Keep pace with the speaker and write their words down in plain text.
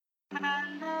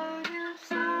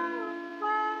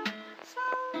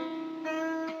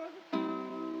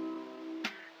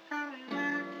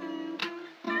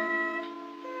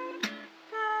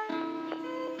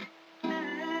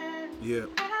Yeah.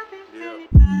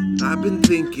 I've been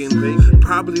thinking,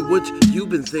 probably what you've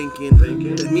been thinking.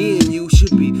 That me and you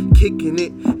should be kicking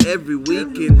it every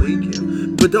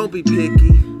weekend. But don't be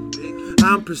picky,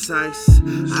 I'm precise.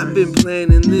 I've been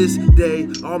planning this day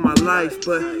all my life,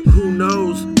 but who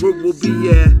knows where we'll be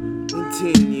at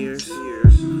in 10 years.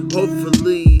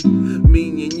 Hopefully,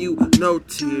 me and you, no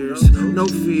tears, no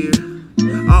fear.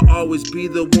 I'll always be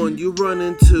the one you run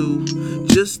into.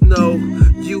 Just know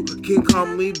you can call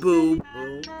me boo.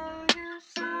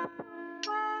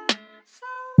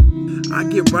 I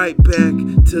get right back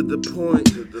to the point.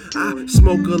 I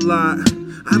smoke a lot.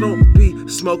 I don't be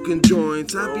smoking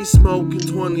joints. I be smoking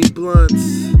 20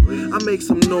 blunts. I make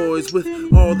some noise with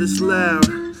all this loud.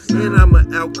 And I'm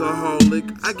an alcoholic.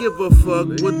 I give a fuck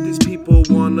what these people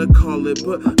wanna call it.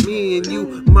 But me and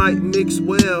you might mix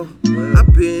well.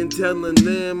 I've been telling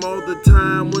them all the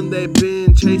time when they've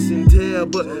been chasing tail.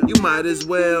 But you might as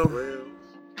well.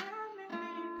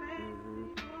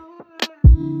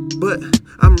 But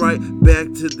I'm right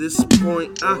back to this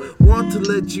point. I want to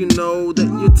let you know that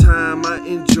your time I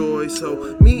enjoy.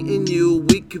 So me and you,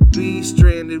 we could be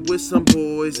stranded with some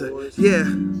boys. Yeah,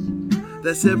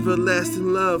 that's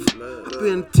everlasting love. I've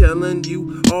been telling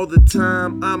you all the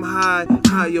time I'm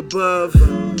high above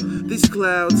these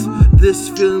clouds. This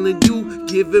feeling you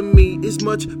giving me is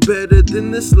much better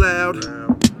than this loud.